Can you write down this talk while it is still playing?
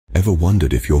Ever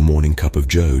wondered if your morning cup of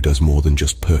joe does more than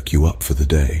just perk you up for the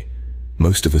day?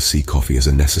 Most of us see coffee as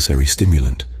a necessary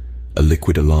stimulant, a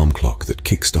liquid alarm clock that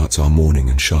kickstarts our morning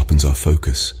and sharpens our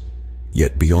focus.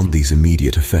 Yet beyond these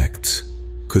immediate effects,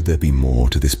 could there be more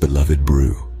to this beloved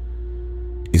brew?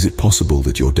 Is it possible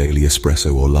that your daily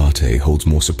espresso or latte holds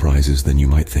more surprises than you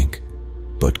might think?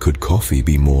 But could coffee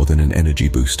be more than an energy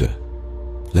booster?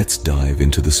 Let's dive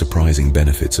into the surprising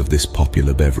benefits of this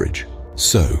popular beverage.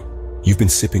 So, you've been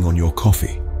sipping on your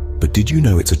coffee, but did you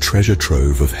know it's a treasure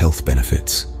trove of health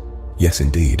benefits? Yes,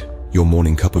 indeed, your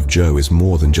morning cup of joe is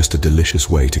more than just a delicious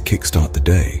way to kickstart the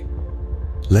day.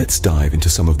 Let's dive into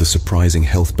some of the surprising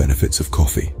health benefits of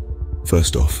coffee.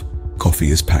 First off, coffee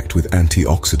is packed with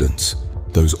antioxidants,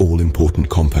 those all-important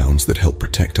compounds that help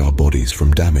protect our bodies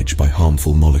from damage by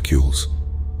harmful molecules.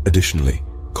 Additionally,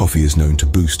 coffee is known to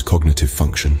boost cognitive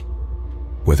function.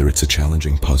 Whether it's a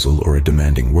challenging puzzle or a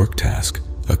demanding work task,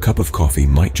 a cup of coffee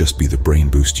might just be the brain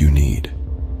boost you need.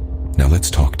 Now let's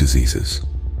talk diseases.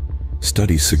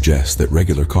 Studies suggest that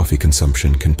regular coffee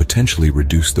consumption can potentially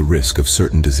reduce the risk of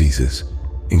certain diseases,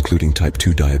 including type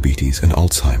 2 diabetes and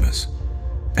Alzheimer's.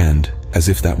 And, as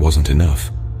if that wasn't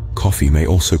enough, coffee may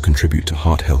also contribute to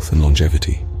heart health and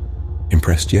longevity.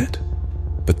 Impressed yet?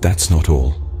 But that's not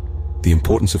all. The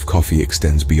importance of coffee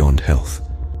extends beyond health.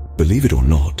 Believe it or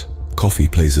not, coffee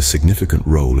plays a significant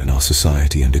role in our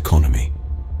society and economy.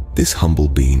 This humble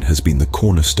bean has been the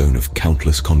cornerstone of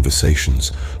countless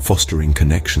conversations, fostering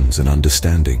connections and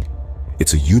understanding.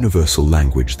 It's a universal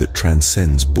language that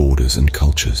transcends borders and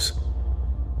cultures.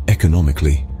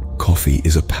 Economically, coffee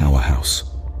is a powerhouse.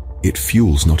 It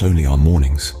fuels not only our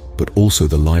mornings, but also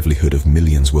the livelihood of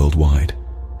millions worldwide.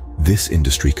 This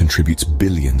industry contributes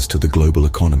billions to the global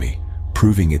economy,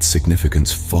 proving its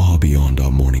significance far beyond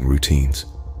our morning routines.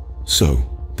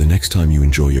 So, the next time you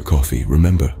enjoy your coffee,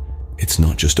 remember, it's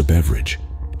not just a beverage,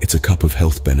 it's a cup of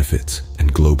health benefits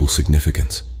and global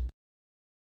significance.